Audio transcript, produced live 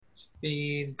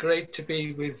Been great to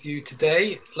be with you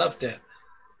today. Loved it.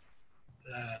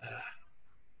 Uh,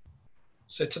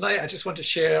 so tonight I just want to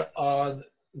share on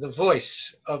the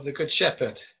voice of the Good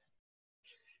Shepherd.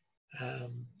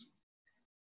 Um,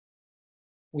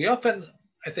 we often,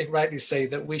 I think, rightly say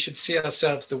that we should see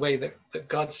ourselves the way that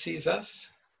God sees us.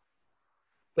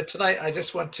 But tonight I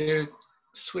just want to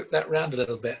swip that round a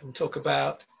little bit and talk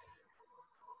about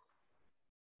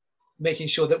making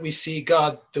sure that we see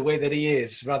God the way that he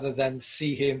is, rather than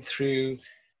see him through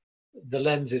the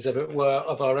lenses, as it were,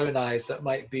 of our own eyes that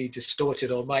might be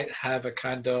distorted or might have a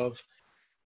kind of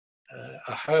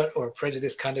a hurt or a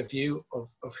prejudice kind of view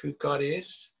of who God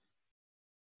is.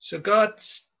 So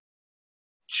God's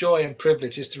joy and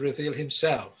privilege is to reveal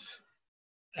himself.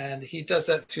 And he does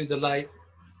that through the light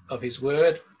of his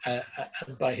word and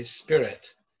by his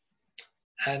spirit.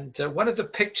 And one of the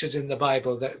pictures in the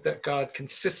Bible that God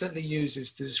consistently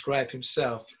uses to describe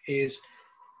himself is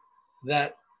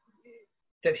that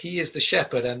he is the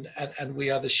shepherd and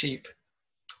we are the sheep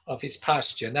of his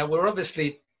pasture. Now, we're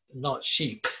obviously not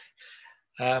sheep,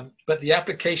 but the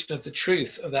application of the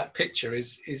truth of that picture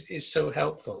is so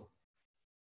helpful.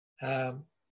 And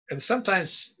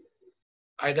sometimes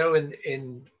I know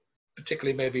in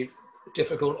particularly maybe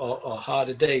difficult or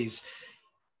harder days,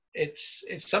 it's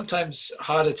sometimes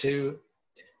harder to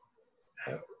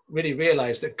really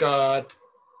realize that God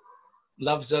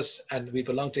loves us and we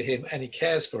belong to him and he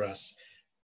cares for us.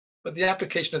 But the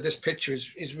application of this picture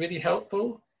is really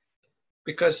helpful,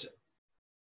 because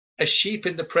a sheep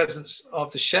in the presence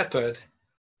of the shepherd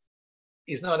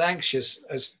is not anxious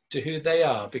as to who they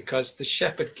are, because the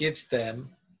shepherd gives them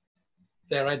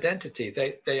their identity.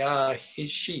 They are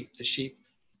his sheep, the sheep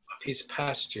of his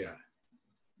pasture.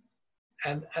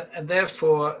 And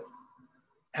therefore,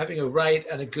 having a right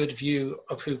and a good view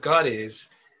of who God is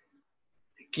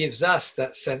gives us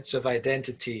that sense of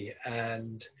identity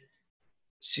and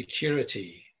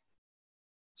security.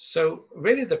 So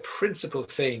really the principal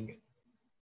thing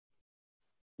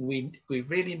we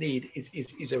really need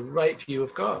is a right view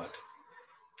of God,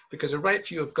 because a right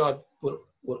view of God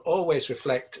will always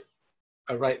reflect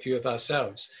a right view of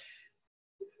ourselves.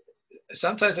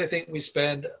 Sometimes I think we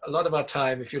spend a lot of our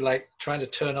time, if you like, trying to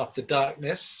turn off the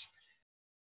darkness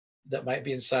that might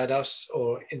be inside us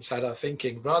or inside our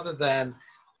thinking, rather than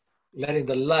letting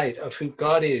the light of who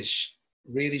God is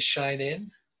really shine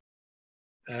in,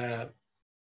 to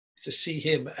see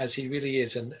him as he really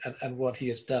is and what he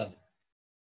has done.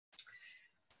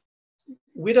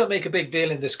 We don't make a big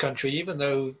deal in this country, even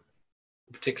though,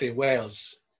 particularly in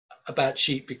Wales, about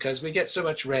sheep, because we get so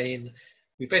much rain.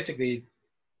 We basically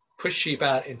push sheep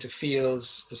out into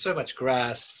fields. There's so much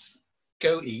grass.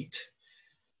 Go eat,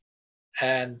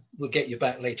 and we'll get you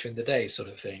back later in the day, sort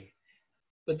of thing.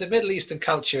 But the Middle Eastern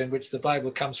culture in which the Bible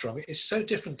comes from is so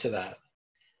different to that.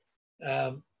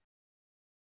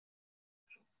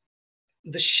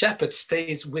 The shepherd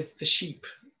stays with the sheep.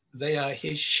 They are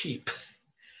his sheep.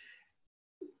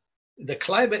 The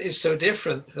climate is so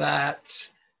different that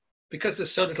because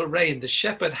there's so little rain, the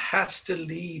shepherd has to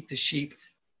lead the sheep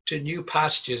to new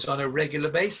pastures on a regular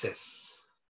basis.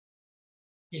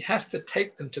 He has to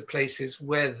take them to places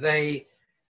where they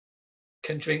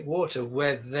can drink water,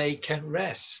 where they can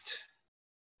rest.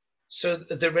 So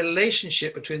the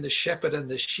relationship between the shepherd and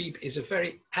the sheep is a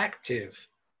very active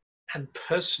and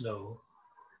personal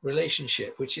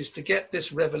relationship, which is, to get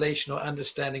this revelation or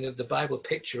understanding of the Bible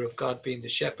picture of God being the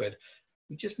shepherd,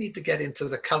 we just need to get into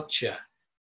the culture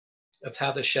of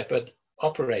how the shepherd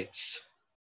operates.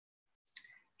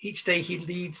 Each day he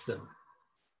leads them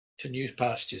to new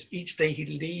pastures. Each day he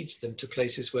leads them to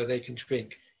places where they can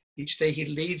drink. Each day he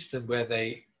leads them where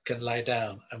they can lie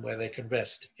down and where they can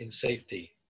rest in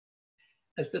safety.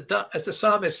 As the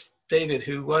psalmist David,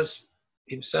 who was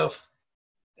himself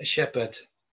a shepherd,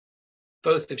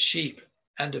 both of sheep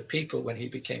and of people when he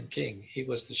became king, he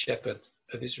was the shepherd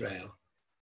of Israel.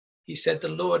 He said, "The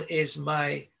Lord is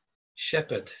my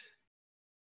shepherd.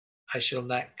 I shall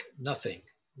lack nothing,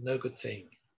 no good thing.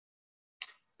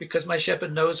 Because my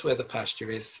shepherd knows where the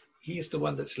pasture is. He is the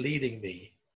one that's leading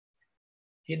me.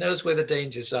 He knows where the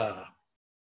dangers are.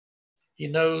 He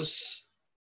knows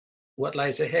what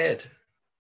lies ahead.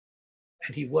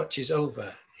 And he watches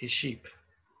over his sheep."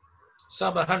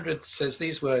 Psalm 100 says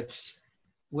these words: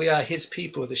 "We are his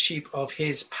people, the sheep of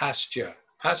his pasture."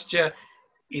 Pasture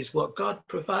is what God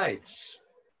provides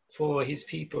for his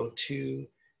people to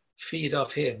feed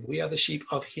off him. We are the sheep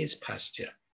of his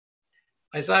pasture.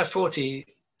 Isaiah 40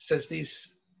 says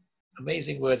these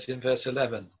amazing words in verse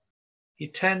 11. "He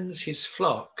tends his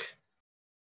flock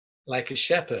like a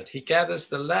shepherd. He gathers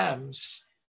the lambs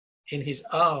in his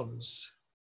arms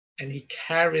and he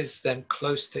carries them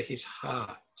close to his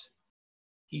heart.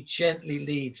 He gently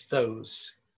leads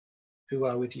those who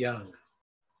are with young.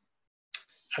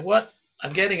 And what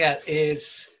I'm getting at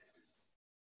is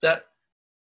that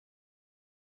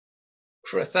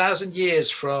for 1,000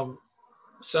 years, from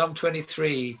Psalm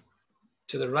 23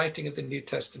 to the writing of the New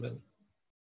Testament,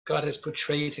 God has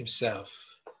portrayed himself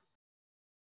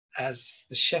as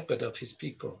the shepherd of his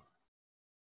people,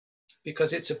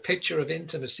 because it's a picture of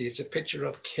intimacy, it's a picture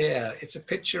of care, it's a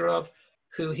picture of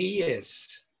who he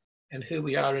is and who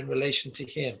we are in relation to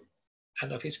him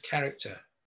and of his character.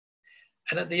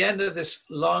 And at the end of this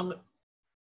long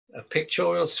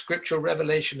pictorial scriptural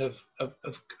revelation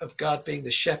of God being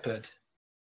the shepherd,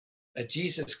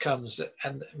 Jesus comes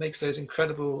and makes those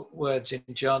incredible words in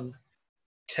John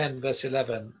 10 verse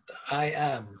 11, I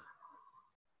am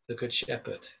the good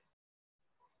shepherd.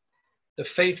 The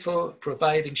faithful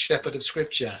providing shepherd of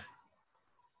scripture,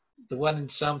 the one in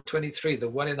Psalm 23, the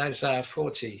one in Isaiah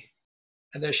 40.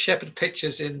 And there's shepherd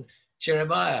pictures in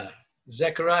Jeremiah,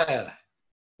 Zechariah,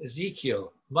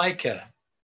 Ezekiel, Micah,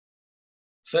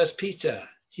 1 Peter,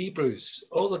 Hebrews,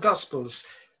 all the Gospels,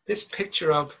 this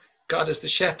picture of God as the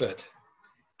shepherd.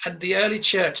 And the early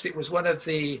church, it was one of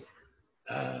the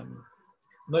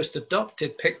most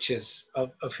adopted pictures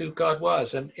of who God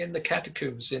was. And in the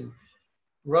catacombs in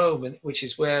Rome, which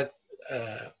is where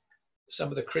some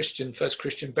of the first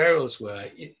Christian burials were,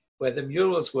 where the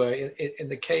murals were in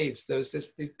the caves, there was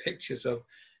these pictures of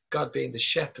God being the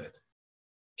shepherd,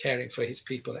 caring for his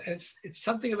people. And it's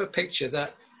something of a picture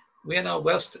that we in our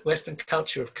Western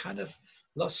culture have kind of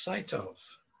lost sight of.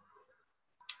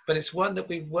 But it's one that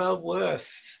we're well worth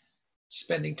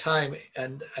spending time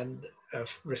and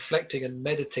reflecting and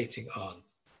meditating on,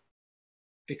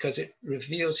 because it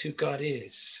reveals who God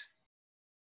is,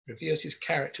 reveals his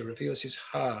character, reveals his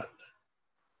heart,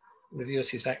 reveals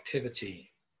his activity.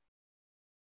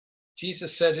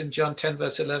 Jesus says in John 10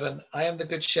 verse 11, I am the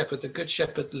good shepherd. The good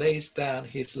shepherd lays down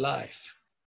his life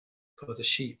for the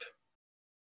sheep.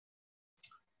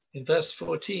 In verse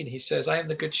 14, he says, I am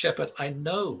the good shepherd. I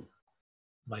know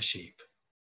my sheep,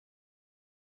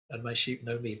 and my sheep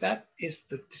know me. That is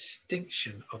the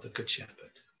distinction of the good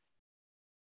shepherd.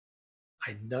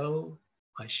 I know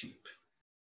my sheep.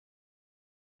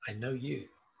 I know you,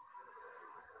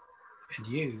 and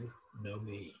you know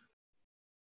me.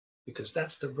 Because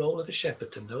that's the role of the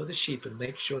shepherd, to know the sheep and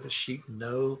make sure the sheep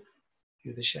know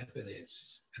who the shepherd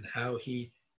is and how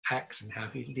he acts and how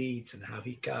he leads and how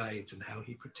he guides and how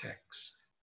he protects,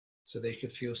 so they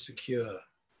can feel secure.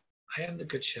 I am the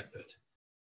good shepherd.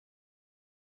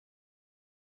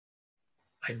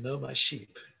 I know my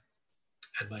sheep,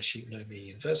 and my sheep know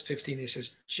me. In verse 15, he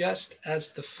says, just as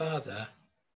the Father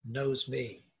knows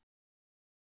me,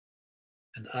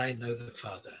 and I know the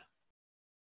Father.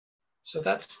 So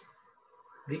that's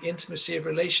the intimacy of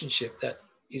relationship that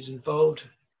is involved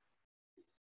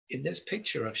in this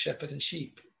picture of shepherd and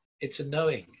sheep. It's a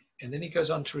knowing. And then he goes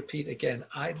on to repeat again,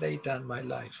 I lay down my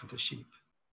life for the sheep.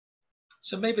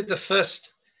 So maybe the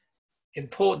first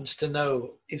importance to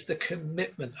know is the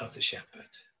commitment of the shepherd.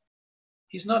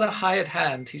 He's not a hired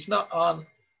hand. He's not on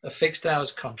a fixed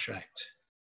hours contract.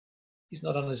 He's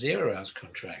not on a 0 hours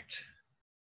contract.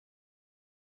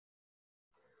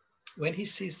 When he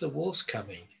sees the wolves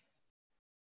coming,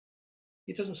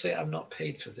 he doesn't say, I'm not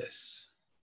paid for this.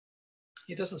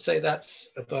 He doesn't say that's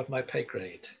above my pay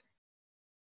grade.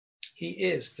 He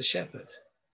is the shepherd.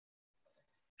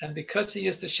 And because he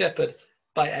is the shepherd,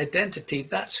 by identity,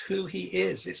 that's who he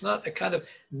is. It's not a kind of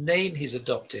name he's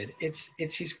adopted.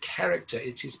 It's his character.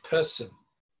 It's his person.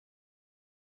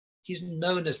 He's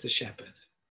known as the shepherd.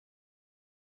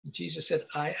 Jesus said,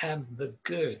 I am the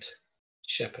good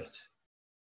shepherd.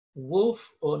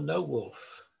 Wolf or no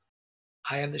wolf,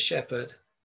 I am the shepherd.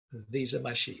 These are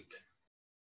my sheep.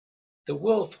 The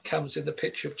wolf comes in the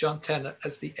picture of John 10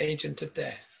 as the agent of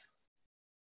death.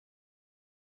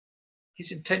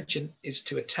 His intention is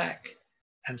to attack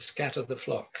and scatter the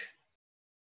flock.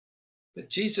 But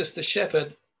Jesus, the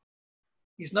shepherd,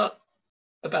 he's not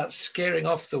about scaring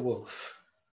off the wolf,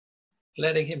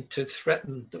 letting him to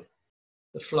threaten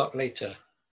the flock later.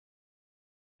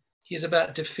 He's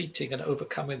about defeating and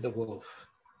overcoming the wolf.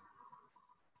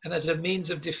 And as a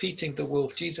means of defeating the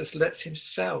wolf, Jesus lets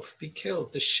himself be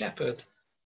killed, the shepherd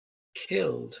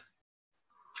killed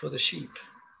for the sheep,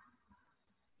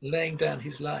 laying down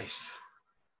his life.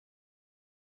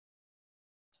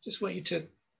 Just want you to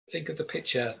think of the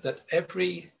picture that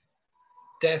every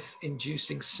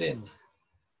death-inducing sin,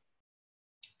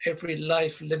 every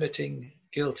life-limiting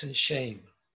guilt and shame,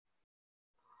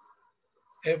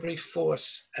 every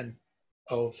force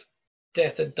of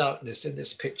death and darkness in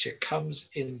this picture comes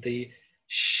in the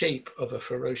shape of a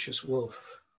ferocious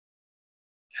wolf.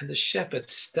 And the shepherd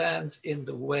stands in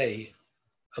the way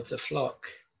of the flock,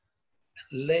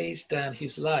 lays down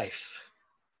his life.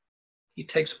 He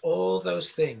takes all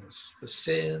those things, the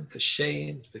sin, the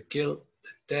shame, the guilt,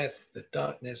 the death, the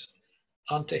darkness,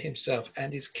 onto himself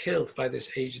and is killed by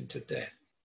this agent of death,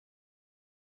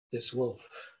 this wolf.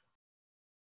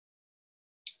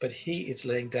 But he is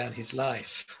laying down his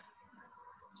life.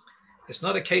 It's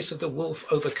not a case of the wolf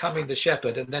overcoming the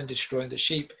shepherd and then destroying the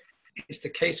sheep. It's the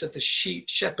case of the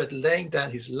shepherd laying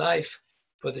down his life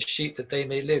for the sheep that they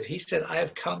may live. He said, I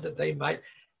have come that they might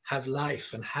have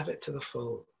life and have it to the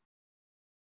full.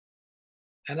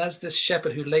 And as this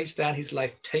shepherd who lays down his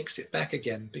life takes it back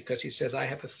again, because he says, I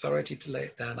have authority to lay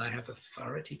it down, I have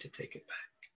authority to take it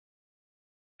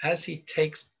back. As he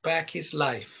takes back his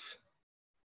life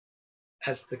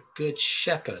as the good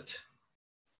shepherd,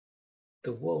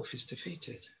 the wolf is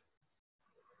defeated.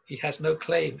 He has no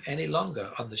claim any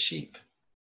longer on the sheep.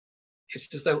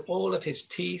 It's as though all of his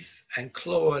teeth and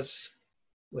claws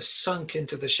were sunk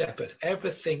into the shepherd.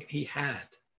 Everything he had,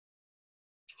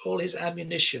 all his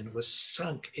ammunition was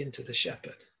sunk into the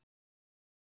shepherd.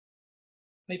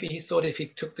 Maybe he thought if he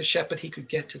took the shepherd, he could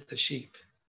get to the sheep.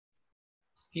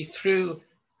 He threw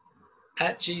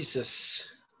at Jesus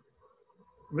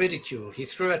ridicule. He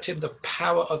threw at him the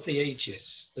power of the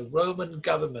ages, the Roman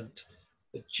government,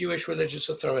 the Jewish religious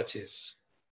authorities,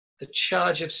 the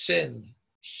charge of sin,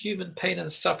 human pain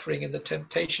and suffering, and the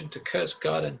temptation to curse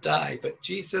God and die. But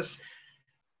Jesus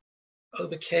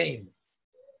overcame.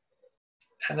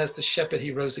 And as the shepherd,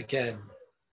 he rose again.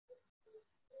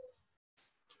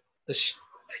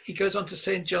 He goes on to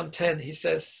say in John 10, he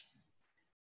says,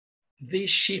 these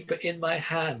sheep are in my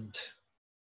hand.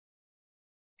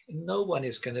 No one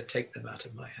is going to take them out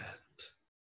of my hand.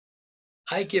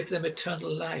 I give them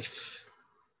eternal life,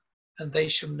 and they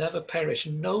shall never perish.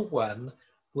 No one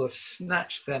will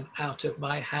snatch them out of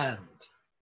my hand.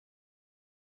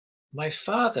 My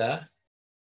Father,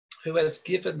 who has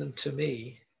given them to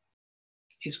me,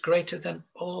 is greater than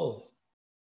all,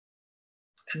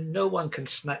 and no one can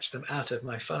snatch them out of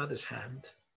my Father's hand.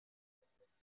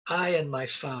 I and my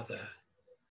Father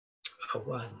are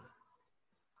one.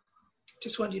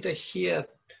 Just want you to hear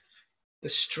the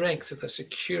strength of the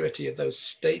security of those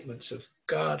statements of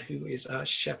God, who is our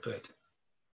shepherd,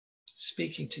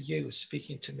 speaking to you,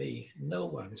 speaking to me. No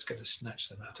one is going to snatch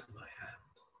them out of my hand.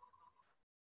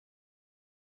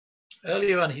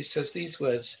 Earlier on, he says these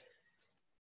words,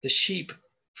 the sheep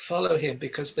follow him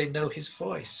because they know his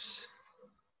voice,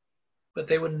 but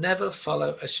they will never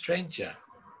follow a stranger.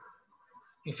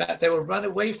 In fact, they will run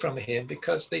away from him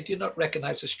because they do not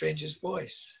recognize a stranger's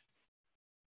voice.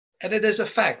 And it is a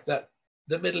fact that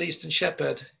the Middle Eastern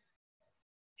shepherd,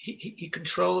 he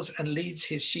controls and leads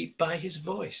his sheep by his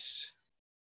voice.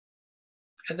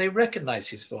 And they recognize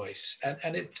his voice,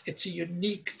 and it's a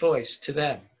unique voice to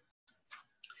them.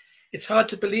 It's hard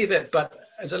to believe it, but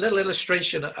as a little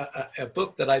illustration, a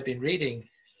book that I've been reading,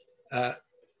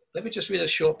 let me just read a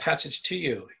short passage to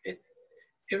you. It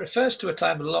refers to a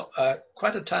time,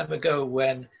 quite a time ago,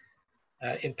 when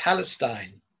in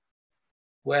Palestine,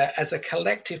 where as a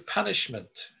collective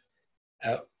punishment,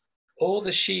 all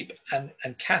the sheep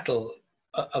and cattle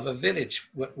of a village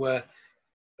were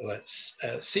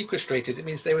sequestrated. It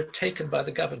means they were taken by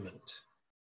the government.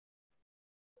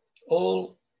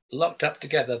 All locked up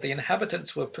together, the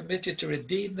inhabitants were permitted to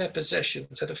redeem their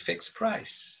possessions at a fixed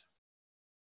price.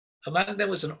 Among them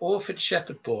was an orphaned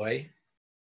shepherd boy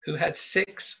who had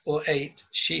 6 or 8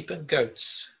 sheep and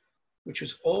goats, which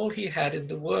was all he had in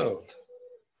the world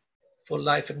for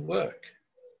life and work.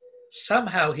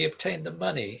 Somehow he obtained the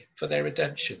money for their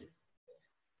redemption.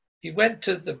 He went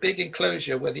to the big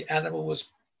enclosure where the animals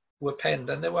were penned,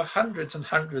 and there were hundreds and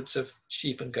hundreds of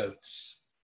sheep and goats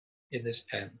in this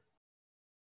pen.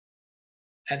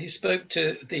 And he spoke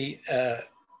to the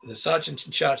sergeant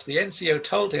in charge. The NCO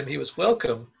told him he was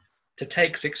welcome to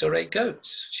take 6 or 8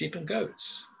 goats, sheep and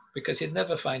goats, because he'd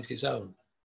never find his own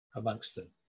amongst them.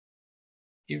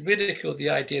 He ridiculed the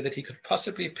idea that he could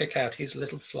possibly pick out his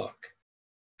little flock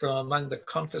from among the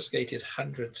confiscated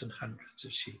hundreds and hundreds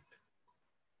of sheep.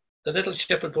 The little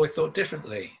shepherd boy thought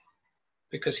differently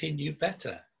because he knew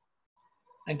better.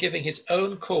 And giving his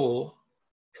own call,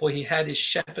 for he had his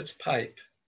shepherd's pipe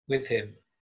with him,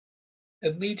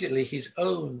 immediately his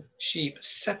own sheep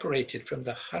separated from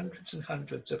the hundreds and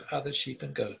hundreds of other sheep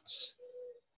and goats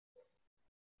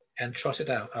and trotted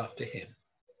out after him.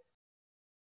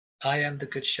 I am the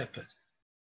good shepherd,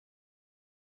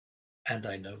 and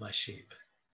I know my sheep,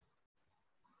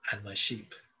 and my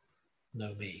sheep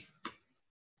know me.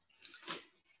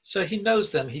 So he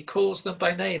knows them, he calls them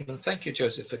by name. And thank you,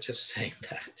 Joseph, for just saying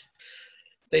that.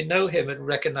 They know him and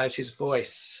recognize his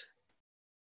voice.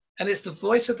 And it's the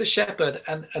voice of the shepherd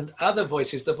and other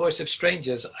voices, the voice of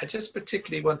strangers, I just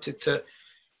particularly wanted to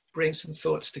bring some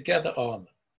thoughts together on.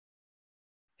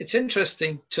 It's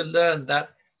interesting to learn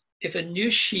that if a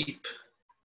new sheep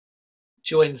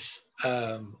joins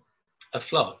a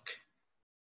flock,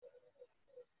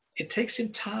 it takes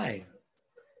him time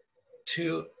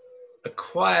to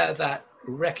acquire that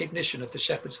recognition of the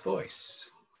shepherd's voice.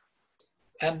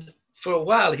 And for a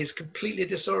while, he's completely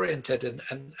disoriented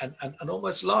and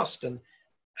almost lost and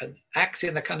acts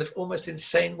in a kind of almost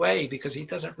insane way because he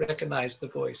doesn't recognize the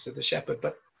voice of the shepherd.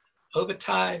 But over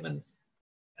time and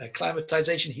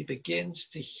acclimatization, he begins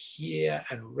to hear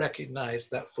and recognize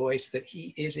that voice, that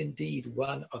he is indeed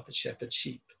one of the shepherd's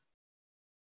sheep.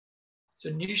 So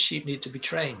new sheep need to be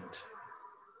trained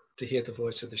to hear the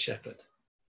voice of the shepherd.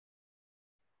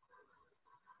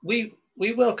 We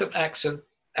welcome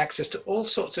access to all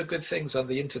sorts of good things on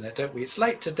the internet, don't we? It's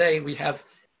like today we have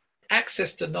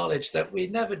access to knowledge that we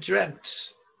never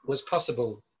dreamt was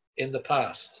possible in the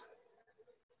past.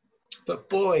 But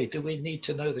boy, do we need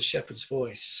to know the shepherd's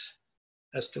voice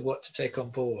as to what to take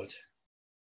on board.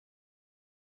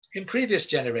 In previous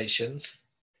generations,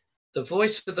 the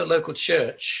voice of the local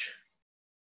church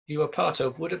you were part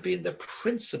of would have been the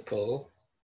principal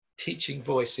teaching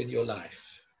voice in your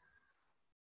life.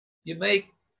 You may,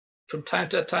 from time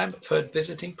to time, have heard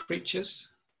visiting preachers.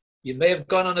 You may have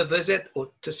gone on a visit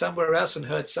or to somewhere else and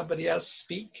heard somebody else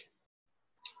speak.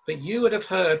 But you would have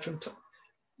heard from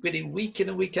really week in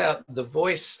and week out the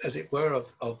voice, as it were,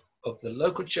 of the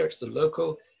local church, the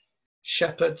local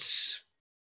shepherds.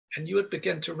 And you would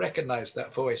begin to recognize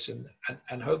that voice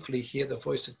and hopefully hear the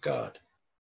voice of God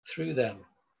through them.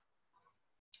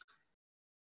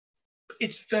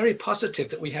 It's very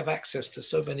positive that we have access to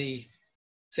so many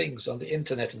things on the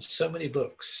internet and so many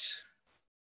books.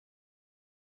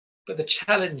 But the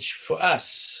challenge for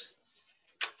us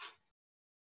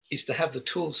is to have the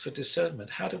tools for discernment.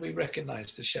 How do we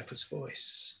recognize the shepherd's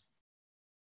voice?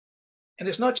 And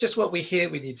it's not just what we hear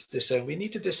we need to discern. We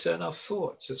need to discern our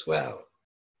thoughts as well.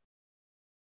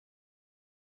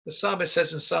 The psalmist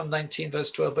says in Psalm 19,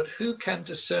 verse 12, but who can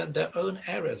discern their own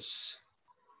errors?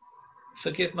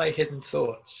 Forgive my hidden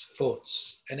thoughts.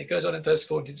 And it goes on in verse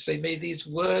 14 to say, may these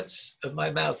words of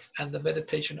my mouth and the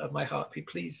meditation of my heart be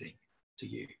pleasing to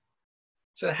you.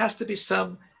 So there has to be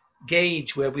some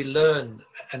gauge where we learn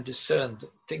and discern the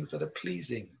things that are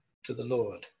pleasing to the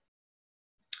Lord.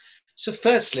 So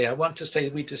firstly, I want to say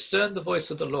we discern the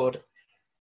voice of the Lord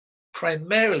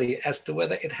primarily as to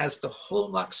whether it has the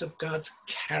hallmarks of God's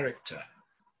character.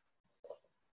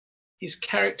 His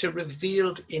character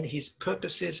revealed in his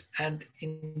purposes and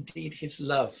indeed his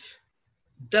love.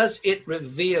 Does it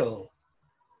reveal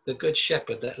the good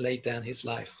shepherd that laid down his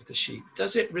life for the sheep?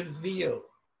 Does it reveal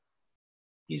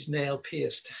his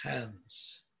nail-pierced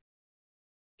hands?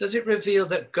 Does it reveal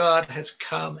that God has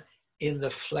come in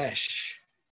the flesh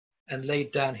and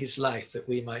laid down his life that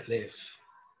we might live?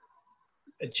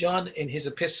 John, in his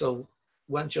epistle,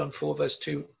 1 John 4, verse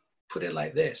 2, put it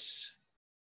like this.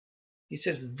 He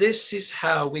says, this is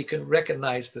how we can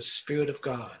recognize the Spirit of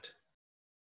God.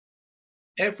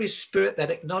 Every spirit that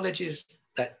acknowledges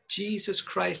that Jesus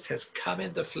Christ has come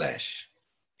in the flesh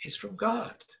is from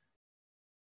God.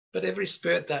 But every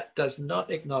spirit that does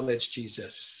not acknowledge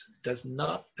Jesus, is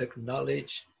not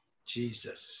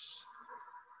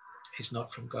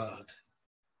from God.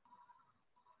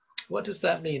 What does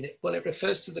that mean? Well, it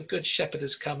refers to the good shepherd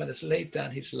has come and has laid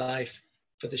down his life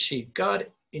for the sheep. God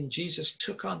in Jesus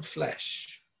took on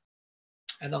flesh.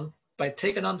 And by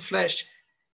taking on flesh,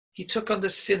 he took on the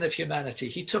sin of humanity.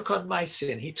 He took on my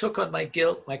sin. He took on my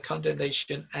guilt, my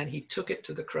condemnation, and he took it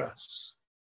to the cross.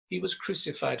 He was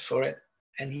crucified for it,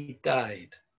 and he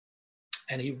died.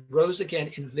 And he rose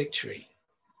again in victory.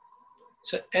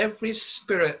 So every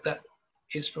spirit that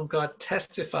is from God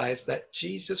testifies that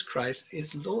Jesus Christ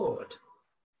is Lord.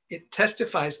 It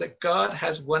testifies that God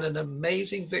has won an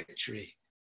amazing victory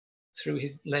through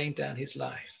his laying down his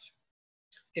life.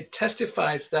 It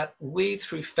testifies that we,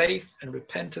 through faith and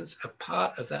repentance, are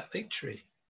part of that victory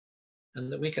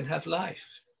and that we can have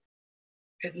life.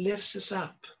 It lifts us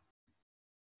up.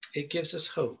 It gives us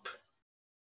hope.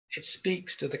 It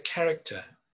speaks to the character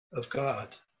of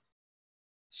God.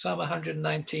 Psalm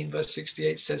 119, verse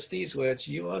 68 says these words,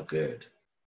 you are good.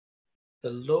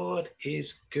 The Lord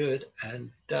is good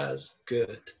and does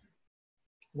good.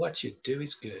 What you do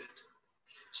is good.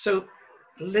 So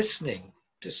listening,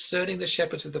 discerning the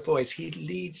shepherds of the voice, he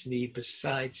leads me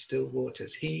beside still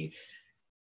waters. He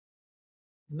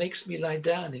makes me lie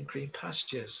down in green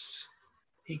pastures.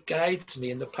 He guides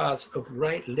me in the paths of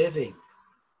right living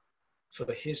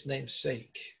for his name's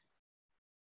sake.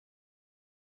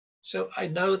 So I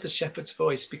know the shepherd's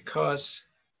voice because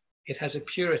it has a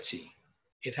purity,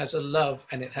 it has a love,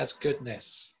 and it has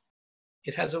goodness.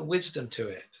 It has a wisdom to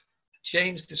it.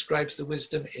 James describes the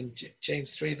wisdom in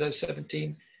James 3, verse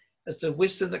 17, as the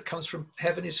wisdom that comes from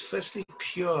heaven is firstly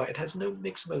pure. It has no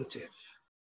mixed motive.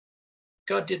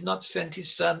 God did not send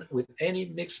his son with any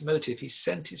mixed motive. He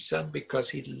sent his son because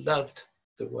he loved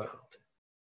the world.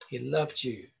 He loved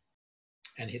you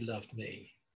and he loved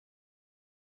me.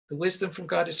 The wisdom from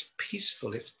God is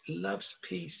peaceful. It loves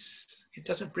peace. It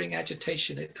doesn't bring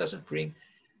agitation. It doesn't bring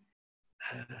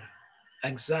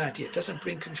anxiety. It doesn't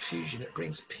bring confusion. It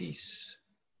brings peace.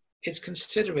 It's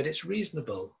considerate. It's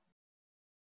reasonable.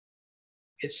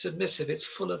 It's submissive. It's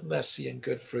full of mercy and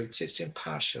good fruits. It's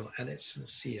impartial and it's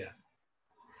sincere.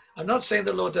 I'm not saying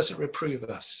the Lord doesn't reprove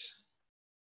us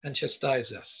and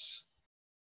chastise us,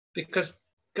 because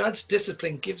God's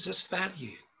discipline gives us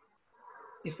value.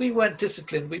 If we weren't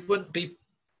disciplined, we wouldn't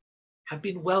have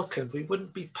been welcomed. We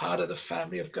wouldn't be part of the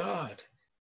family of God.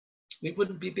 We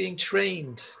wouldn't be being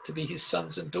trained to be his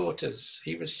sons and daughters.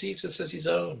 He receives us as his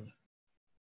own.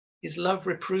 His love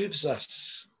reproves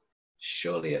us.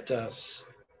 Surely it does,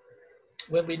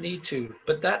 when we need to.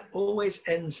 But that always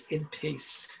ends in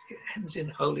peace. It ends in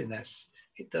holiness.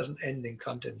 It doesn't end in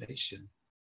condemnation.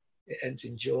 It ends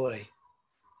in joy.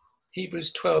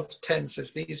 Hebrews 12:10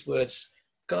 says these words: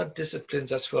 God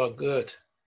disciplines us for our good,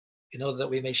 in order that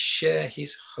we may share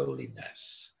his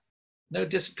holiness. No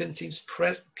discipline seems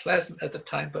pleasant at the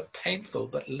time, but painful.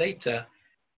 But later,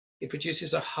 it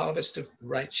produces a harvest of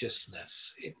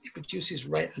righteousness. It produces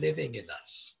right living in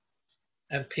us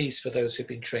and peace for those who've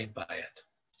been trained by it.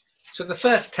 So the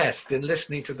first test in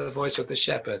listening to the voice of the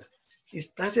shepherd is,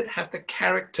 does it have the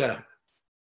character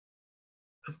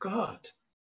of God?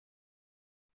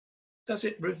 Does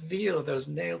it reveal those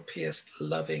nail-pierced,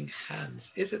 loving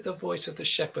hands? Is it the voice of the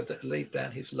shepherd that laid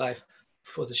down his life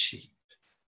for the sheep?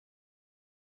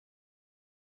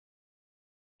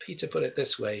 Peter put it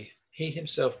this way: he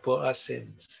himself bore our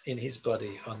sins in his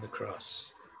body on the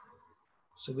cross,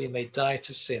 so we may die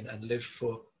to sin and live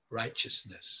for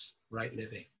righteousness, right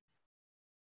living.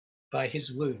 By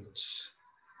his wounds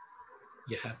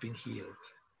you have been healed.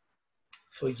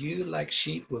 For you, like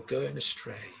sheep, were going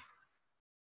astray,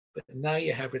 but now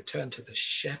you have returned to the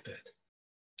shepherd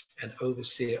and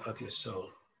overseer of your soul.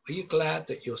 Are you glad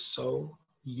that your soul,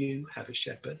 you have a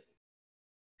shepherd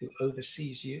who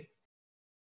oversees you?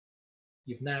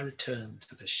 You've now returned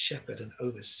to the shepherd and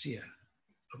overseer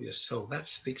of your soul. That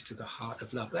speaks to the heart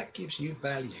of love. That gives you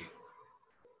value.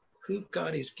 Who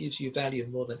God is gives you value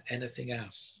more than anything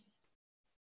else.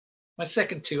 My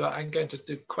second two I'm going to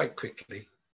do quite quickly.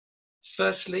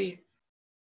 Firstly,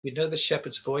 we know the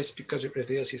shepherd's voice because it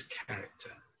reveals his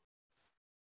character.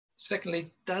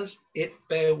 Secondly, does it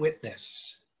bear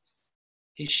witness?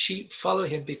 His sheep follow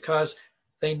him because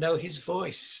they know his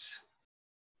voice.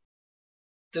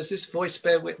 Does this voice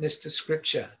bear witness to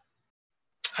Scripture?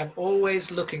 I'm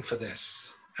always looking for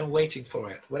this and waiting for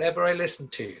it. Whatever I listen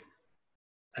to,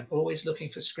 I'm always looking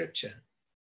for Scripture.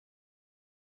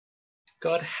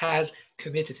 God has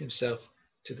committed himself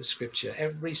to the Scripture.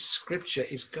 Every Scripture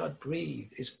is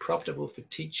God-breathed, is profitable for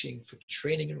teaching, for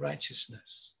training in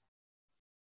righteousness.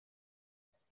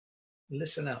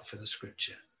 Listen out for the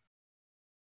Scripture.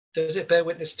 Does it bear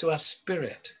witness to our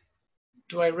spirit?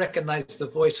 Do I recognize the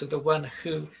voice of the one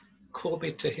who called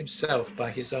me to himself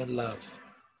by his own love?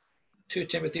 2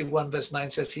 Timothy 1 verse 9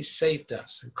 says he saved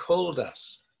us and called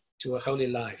us to a holy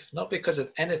life, not because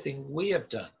of anything we have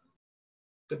done,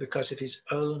 but because of his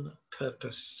own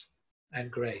purpose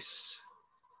and grace.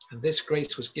 And this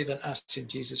grace was given us in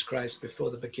Jesus Christ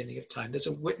before the beginning of time. There's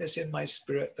a witness in my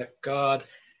spirit that God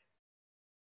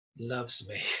loves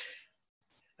me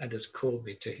and has called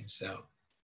me to himself.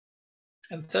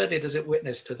 And thirdly, does it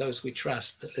witness to those we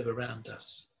trust that live around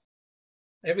us?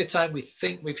 Every time we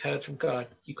think we've heard from God,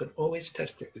 you can always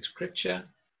test it with Scripture,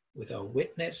 with our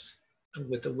witness, and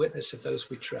with the witness of those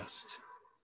we trust.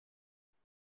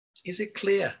 Is it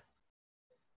clear?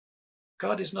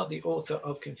 God is not the author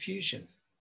of confusion,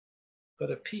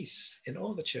 but of peace in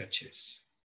all the churches.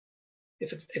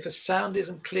 If a sound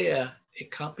isn't clear,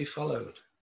 it can't be followed.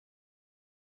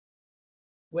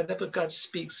 Whenever God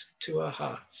speaks to our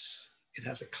hearts, it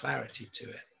has a clarity to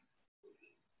it.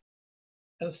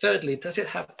 And thirdly, does it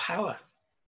have power?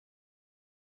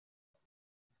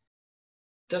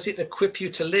 Does it equip you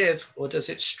to live, or does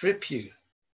it strip you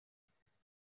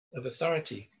of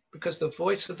authority? Because the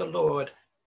voice of the Lord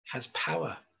has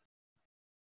power.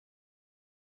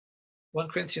 1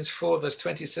 Corinthians 4 verse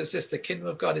 20 says this: the kingdom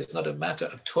of God is not a matter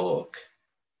of talk,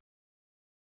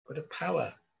 but of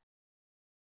power.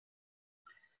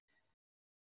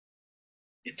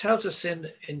 It tells us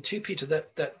in 2 Peter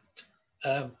that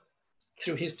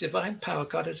through his divine power,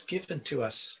 God has given to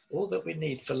us all that we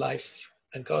need for life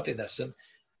and godliness. And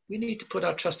we need to put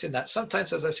our trust in that.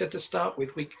 Sometimes, as I said to start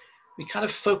with, we kind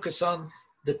of focus on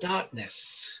the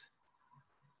darkness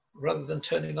rather than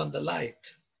turning on the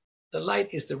light. The light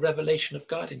is the revelation of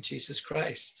God in Jesus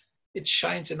Christ. It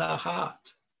shines in our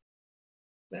heart.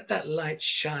 Let that light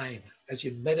shine as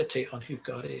you meditate on who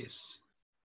God is.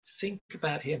 Think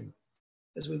about him.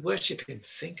 As we worship him,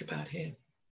 think about him.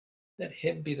 Let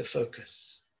him be the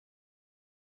focus.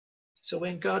 So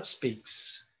when God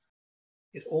speaks,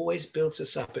 it always builds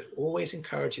us up. It always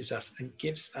encourages us and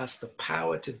gives us the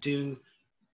power to do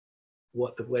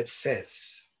what the word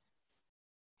says.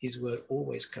 His word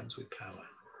always comes with power.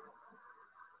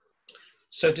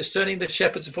 So discerning the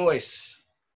shepherd's voice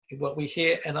in what we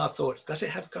hear and our thoughts, does it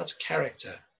have God's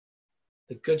character?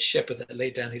 The good shepherd that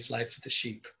laid down his life for the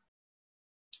sheep.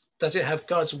 Does it have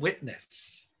God's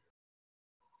witness?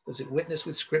 Does it witness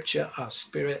with scripture our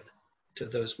spirit to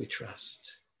those we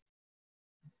trust?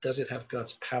 Does it have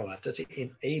God's power? Does it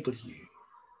enable you?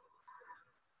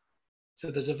 So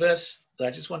there's a verse that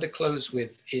I just want to close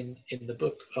with in the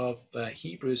book of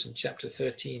Hebrews in chapter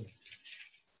 13,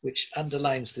 which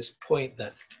underlines this point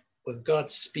that when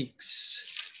God speaks,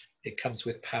 it comes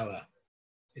with power.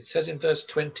 It says in verse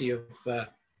 20 of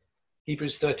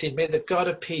Hebrews 13, may the God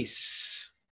of peace,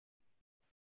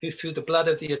 who through the blood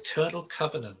of the eternal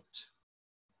covenant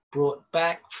brought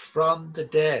back from the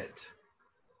dead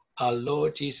our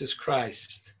Lord Jesus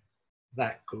Christ,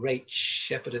 that great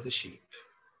shepherd of the sheep.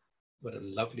 What a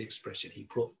lovely expression. He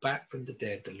brought back from the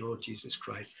dead the Lord Jesus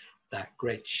Christ, that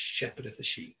great shepherd of the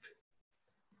sheep.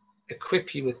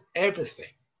 Equip you with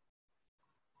everything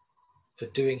for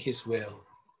doing his will.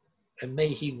 And may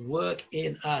he work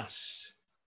in us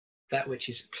that which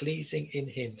is pleasing in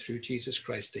him through Jesus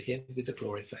Christ. To him be the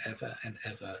glory forever and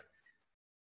ever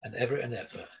and ever and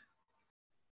ever.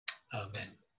 Amen.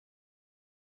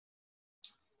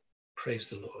 Praise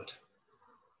the Lord.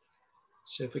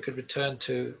 So if we could return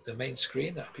to the main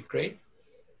screen, that would be great.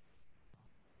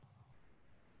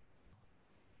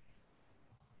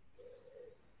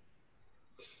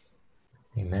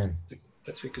 Amen.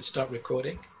 Perhaps we could start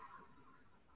recording.